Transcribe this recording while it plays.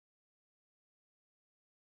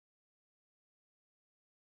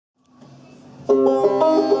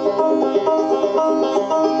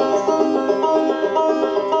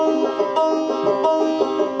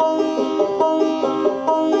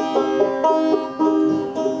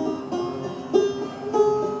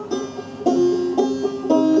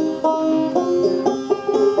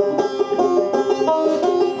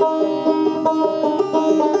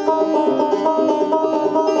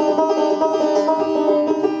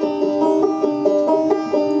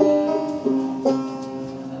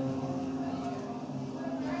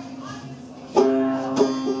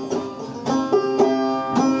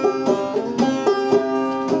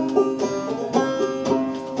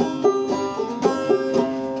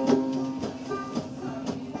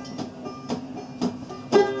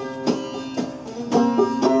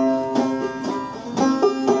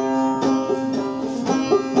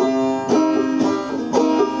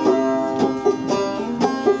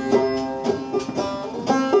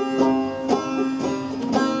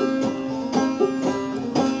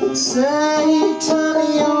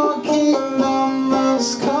Satan, your kingdom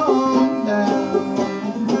must come down.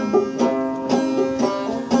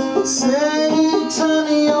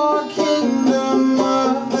 Satan, your kingdom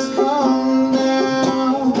must come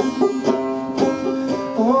down.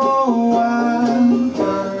 Oh, I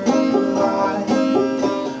heard the light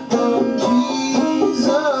of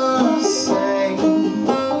Jesus saying,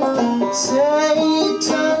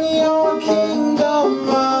 Satan, your kingdom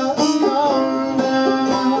must come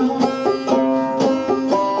down.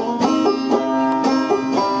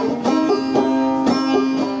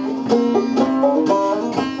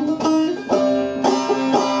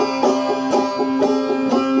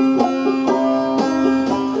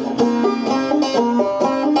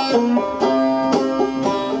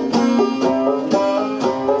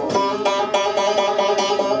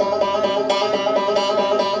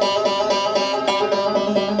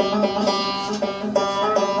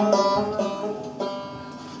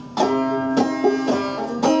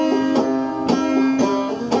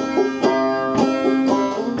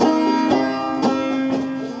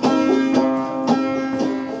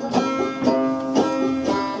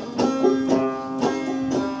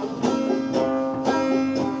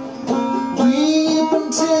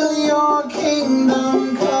 Until your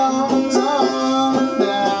kingdom comes on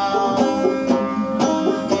down.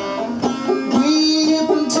 Weep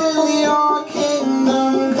until your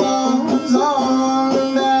kingdom comes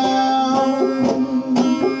on down.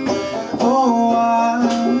 Oh, I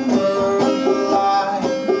heard the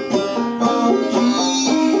light of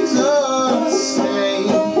Jesus say,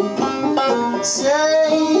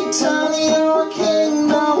 Satan, your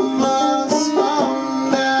kingdom must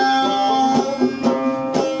come down.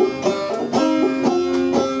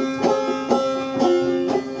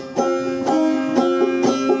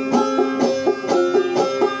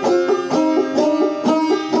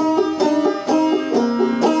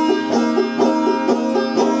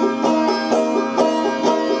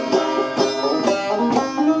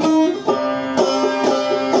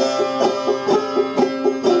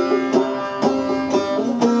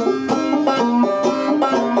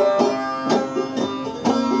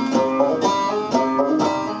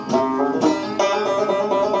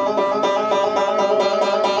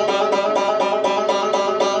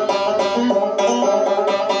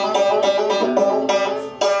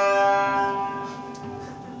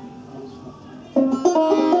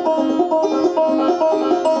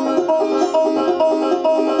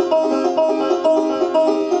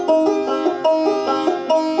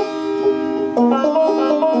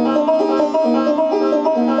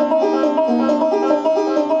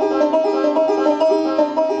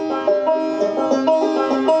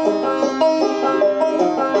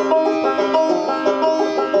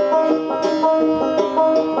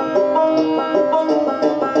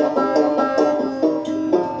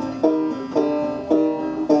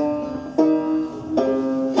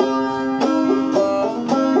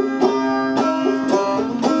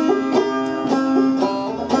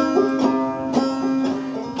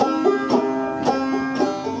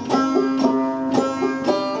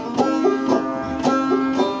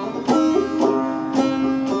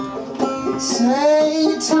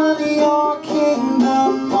 Satan, your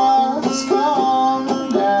kingdom must come.